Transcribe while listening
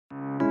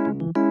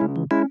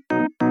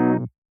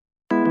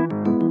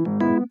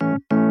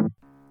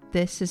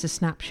This is a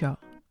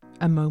snapshot,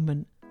 a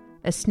moment,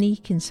 a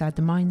sneak inside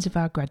the minds of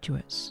our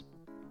graduates.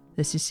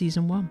 This is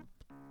Season 1,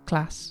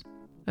 Class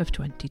of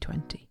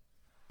 2020.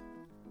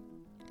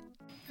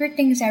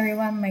 Greetings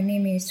everyone, my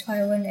name is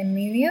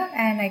Amelea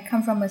and I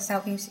come from a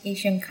Southeast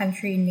Asian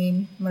country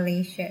named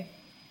Malaysia.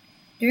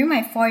 During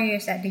my 4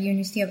 years at the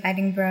University of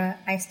Edinburgh,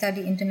 I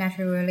studied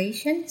international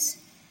relations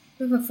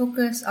with a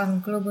focus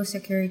on global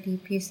security,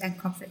 peace and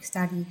conflict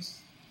studies.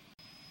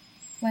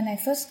 When I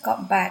first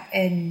got back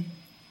in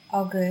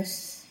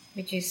August,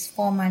 which is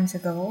 4 months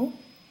ago,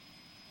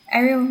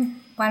 everyone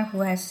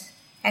who has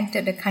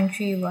entered the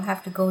country will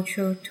have to go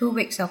through 2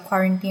 weeks of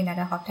quarantine at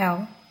a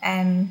hotel.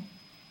 And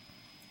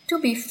to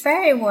be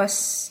fair, it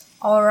was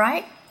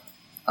alright,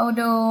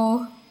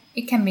 although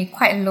it can be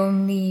quite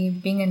lonely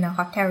being in a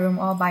hotel room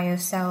all by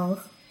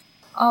yourself,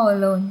 all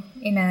alone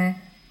in a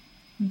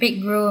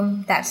big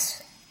room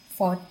that's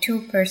for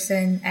 2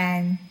 person,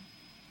 and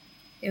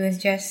it was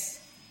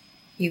just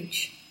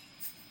huge.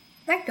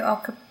 I like to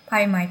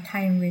occupy my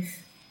time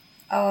with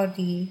all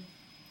the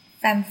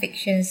fan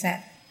fictions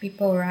that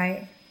people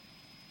write.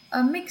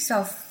 A mix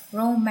of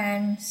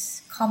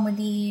romance,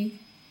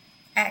 comedy,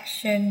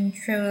 action,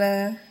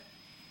 thriller.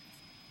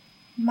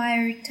 My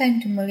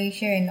return to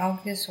Malaysia in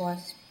August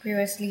was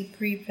previously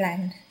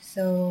pre-planned.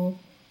 So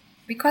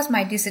because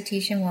my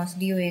dissertation was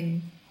due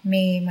in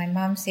May, my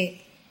mom said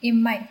I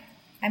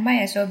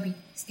might as well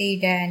stay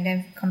there and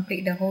then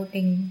complete the whole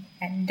thing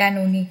and then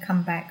only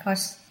come back,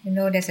 because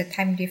there's a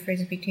time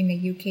difference between the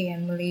UK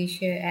and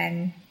Malaysia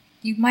and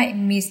you might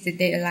miss the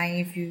deadline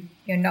if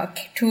you're not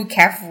too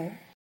careful.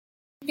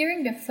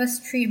 During the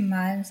first 3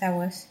 months, I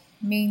was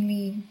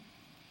mainly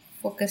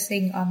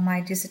focusing on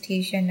my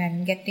dissertation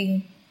and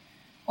getting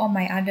all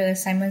my other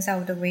assignments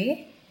out of the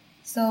way.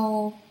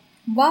 So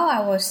while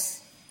I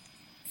was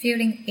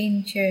feeling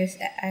anxious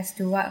as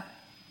to what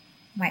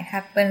might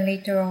happen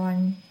later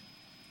on,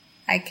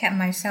 I kept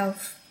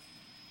myself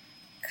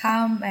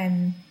calm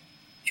and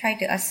tried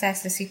to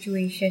assess the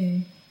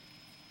situation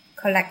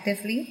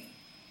collectively.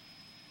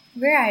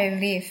 Where I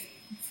live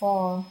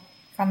from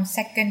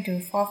 2nd to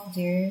 4th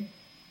year,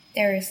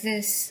 there is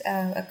this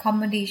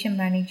accommodation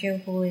manager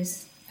who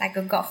is like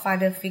a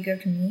godfather figure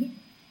to me.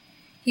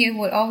 He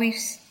would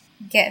always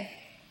get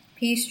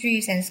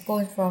pastries and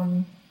scones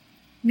from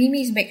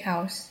Mimi's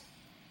Bakehouse,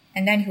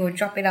 and then he would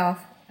drop it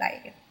off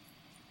like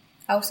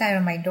outside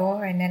of my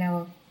door, and then I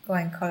will go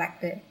and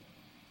collect it.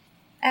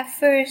 At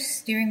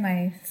first, during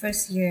my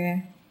first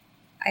year,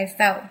 I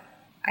felt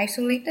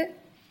isolated.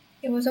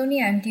 It was only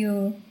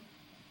until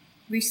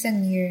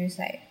recent years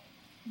that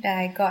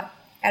I got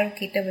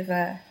allocated with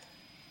a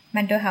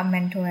mental health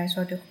mentor as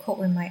well to cope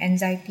with my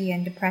anxiety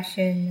and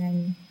depression.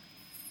 And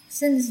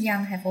since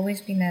young, I've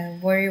always been a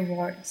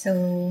worrywart,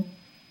 so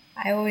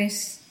I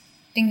always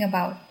think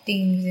about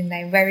things in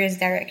like various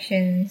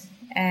directions.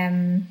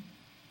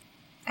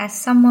 As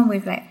someone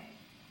with like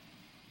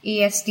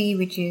ASD,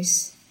 which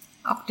is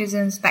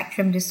autism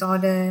spectrum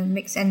disorder,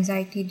 mixed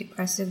anxiety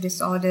depressive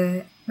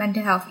disorder,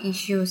 mental health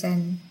issues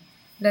and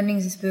learning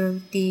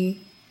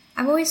disability,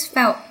 I've always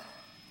felt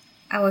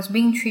I was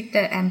being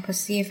treated and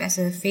perceived as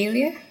a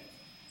failure,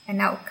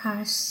 an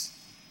outcast.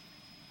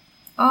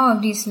 All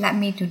of this led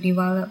me to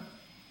develop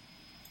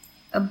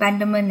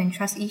abandonment and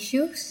trust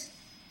issues.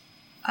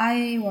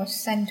 I was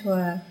sent to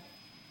a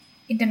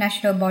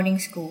international boarding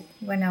school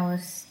when I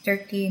was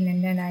 13,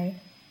 and then I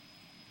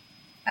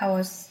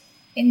was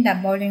in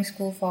that boarding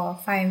school for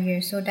 5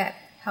 years, so that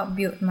helped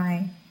build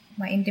my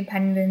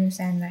independence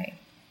and like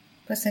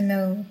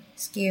personal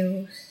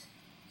skills.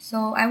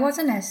 So I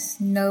wasn't as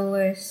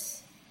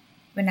nervous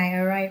when I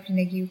arrived in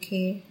the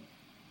UK.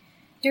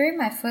 During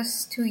my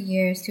first 2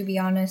 years, to be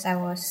honest, I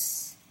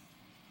was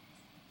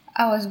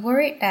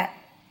worried that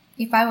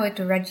if I were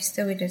to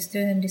register with the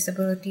Student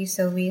Disability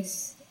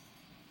Service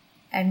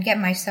and get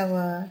myself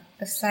a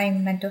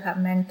assigned mental health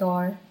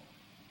mentor,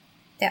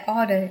 that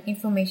all the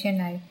information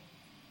I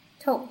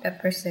told the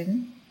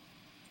person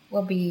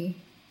will be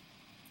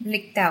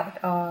leaked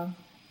out or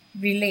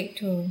relayed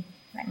to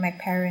like my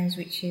parents,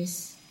 which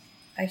is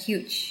a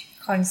huge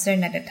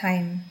concern at the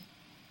time.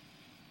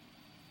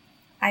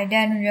 I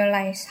then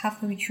realized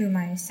halfway through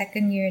my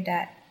 2nd year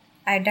that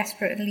I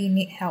desperately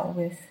need help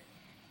with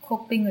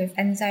coping with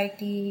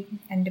anxiety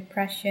and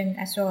depression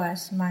as well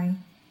as my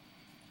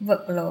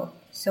workload.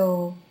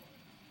 So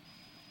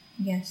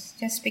yes,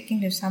 just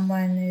speaking to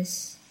someone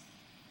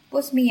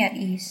puts me at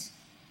ease.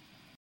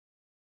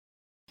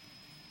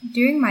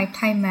 During my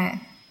time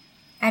at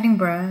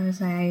Edinburgh,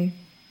 I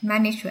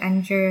managed to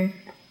endure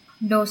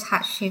those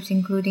hardships,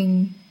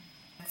 including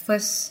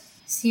first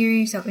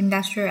series of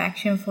industrial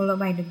action followed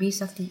by the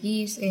Beast of the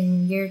East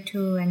in year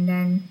 2, and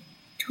then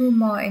 2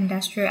 more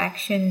industrial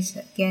actions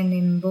again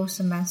in both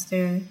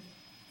semesters,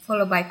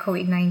 followed by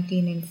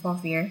COVID-19 in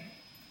 4th year.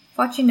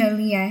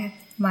 Fortunately, I have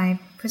my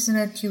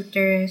personal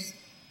tutors,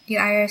 the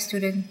IR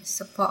student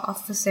support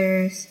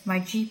officers, my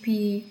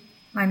GP,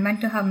 my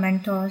mental health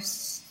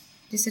mentors,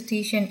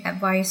 dissertation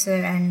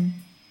advisor, and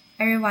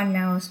everyone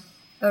else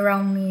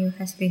around me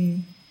has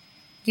been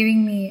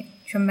giving me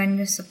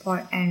tremendous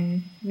support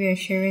and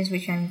reassurance,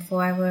 which I'm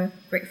forever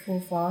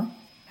grateful for.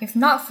 If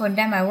not for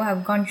them, I would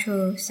have gone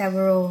through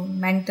several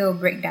mental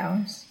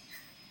breakdowns.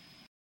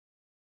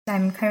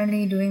 I'm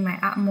currently doing my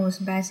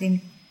utmost best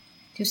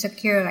to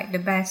secure the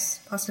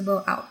best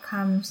possible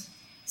outcomes,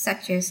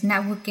 such as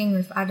networking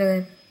with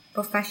other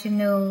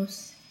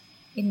professionals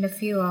in the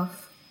field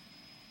of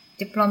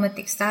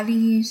diplomatic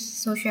studies,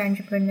 social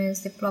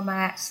entrepreneurs,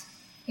 diplomats,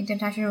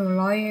 international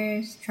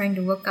lawyers, trying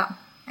to work out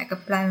a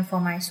plan for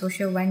my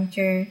social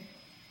venture,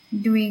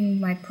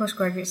 doing my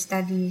postgraduate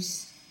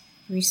studies,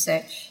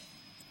 research.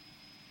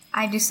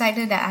 I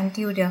decided that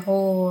until the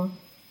whole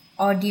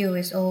ordeal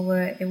is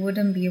over, it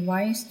wouldn't be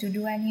wise to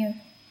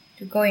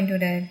go into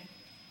the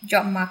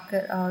job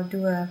market or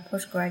do a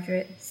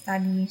postgraduate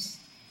studies.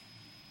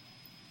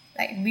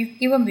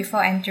 Even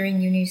before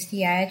entering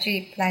university, I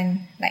actually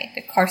planned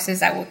the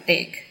courses I would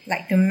take,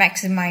 to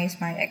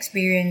maximize my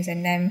experience,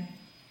 and then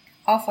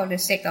all for the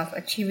sake of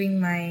achieving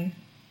my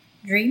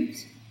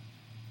dreams.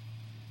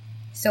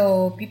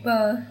 So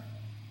people,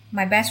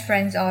 my best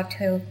friends all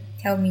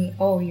tell me,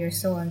 "Oh, you're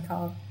so on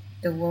top of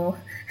the world,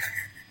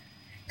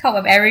 top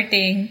of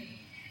everything,"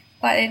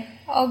 but it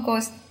all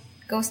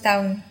goes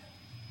down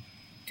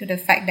to the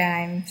fact that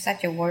I'm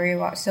such a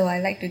worrywart. So I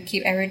like to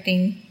keep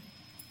everything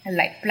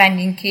planned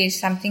in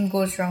case something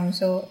goes wrong.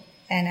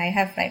 And I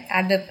have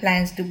other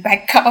plans to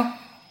back up.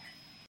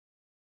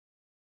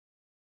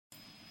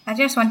 I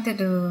just wanted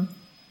to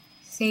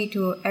say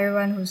to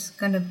everyone who's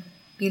gonna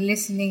be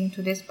listening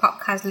to this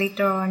podcast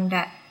later on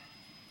that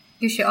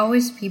you should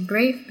always be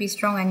brave, be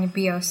strong, and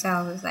be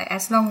yourself.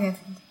 As long as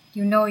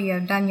you know you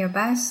have done your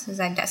best,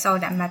 that's all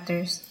that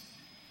matters.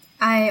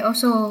 I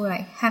also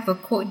have a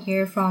quote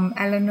here from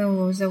Eleanor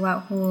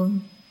Roosevelt,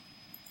 who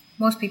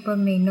most people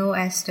may know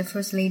as the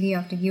First Lady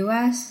of the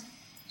US.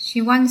 She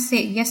once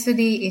said,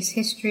 "Yesterday is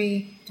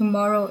history,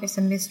 tomorrow is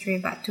a mystery,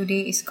 but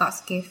today is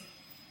God's gift."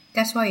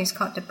 That's why it's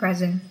called the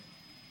present.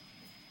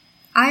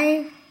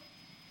 I,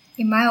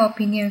 in my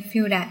opinion,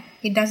 feel that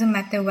it doesn't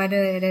matter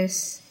whether it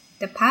is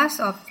the past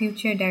or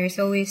future, there is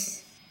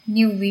always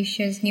new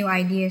visions, new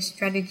ideas,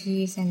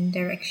 strategies, and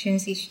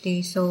directions each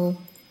day. So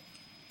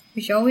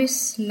we should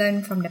always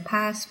learn from the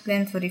past,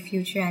 plan for the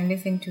future, and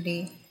live in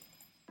today.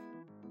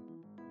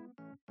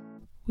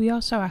 We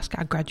also ask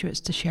our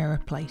graduates to share a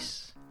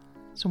place,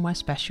 somewhere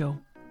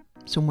special,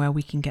 somewhere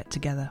we can get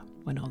together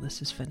when all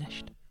this is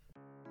finished.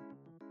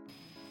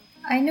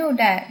 I know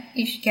that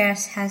each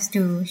guest has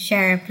to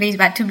share a place,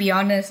 but to be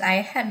honest,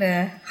 I had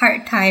a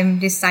hard time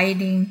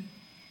deciding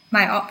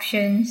my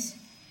options.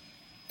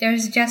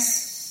 There's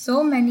just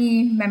so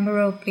many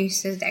memorable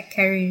places that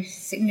carry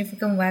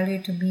significant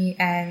value to me,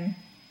 and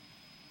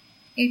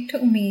it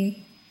took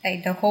me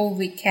the whole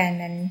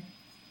weekend and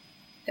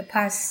the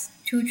past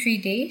 2-3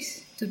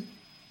 days to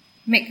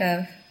make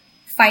a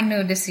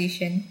final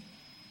decision.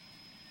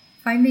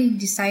 Finally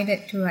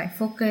decided to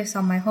focus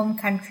on my home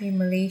country,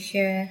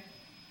 Malaysia.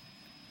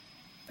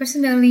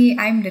 Personally,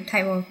 I'm the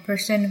type of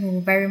person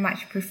who very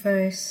much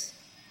prefers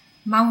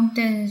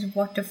mountains,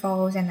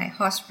 waterfalls, and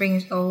hot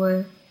springs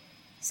over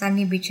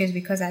sunny beaches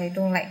because I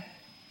don't like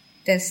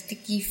the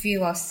sticky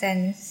feel or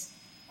scents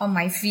on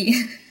my feet.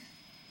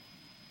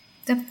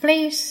 The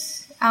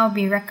place I'll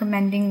be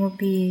recommending would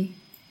be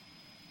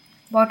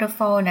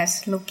waterfall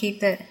that's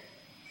located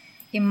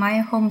in my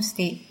home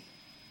state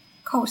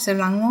called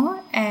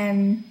Selangor,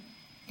 and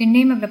the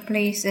name of the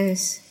place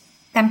is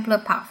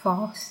Templer Park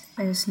Falls.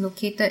 It's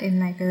located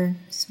in a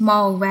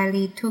small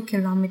valley 2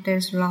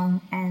 kilometers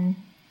long, and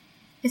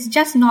it's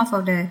just north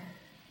of the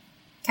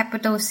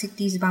capital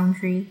city's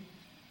boundary.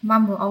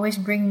 Mom will always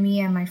bring me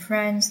and my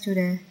friends to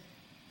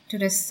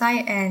the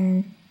site,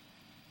 and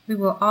we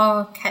will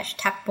all catch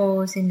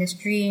tadpoles in the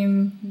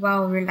stream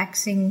while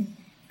relaxing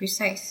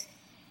besides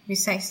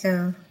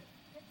the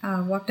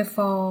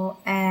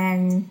waterfall.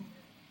 And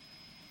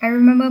I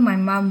remember my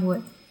mom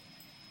would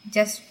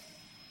just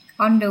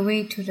on the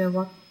way to the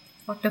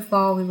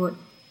waterfall, we would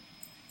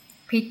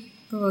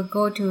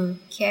go to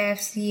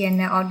KFC and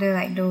then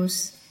order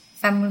those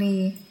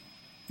family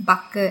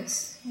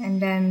buckets,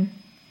 and then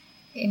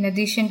in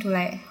addition to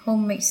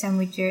homemade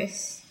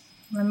sandwiches,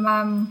 my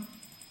mom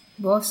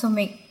would also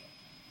make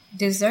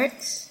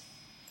desserts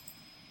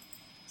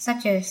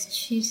such as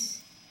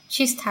cheese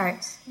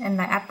tarts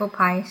and apple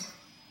pies.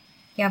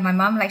 Yeah, my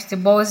mom likes to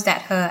boast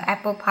that her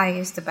apple pie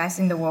is the best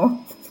in the world.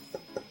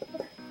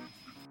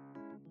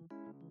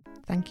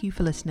 Thank you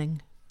for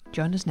listening.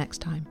 Join us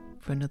next time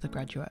for another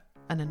graduate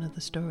and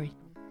another story.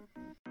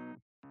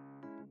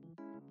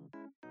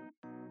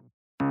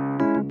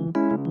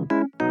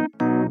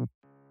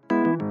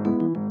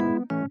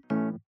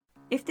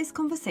 If this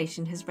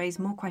conversation has raised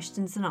more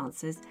questions than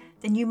answers,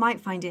 then you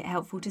might find it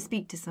helpful to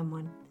speak to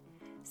someone.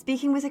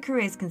 Speaking with a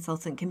careers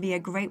consultant can be a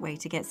great way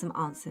to get some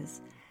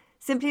answers.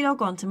 Simply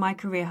log on to My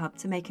Career Hub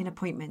to make an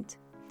appointment.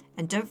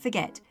 And don't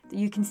forget that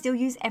you can still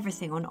use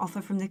everything on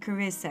offer from the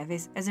Careers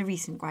Service as a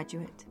recent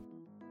graduate.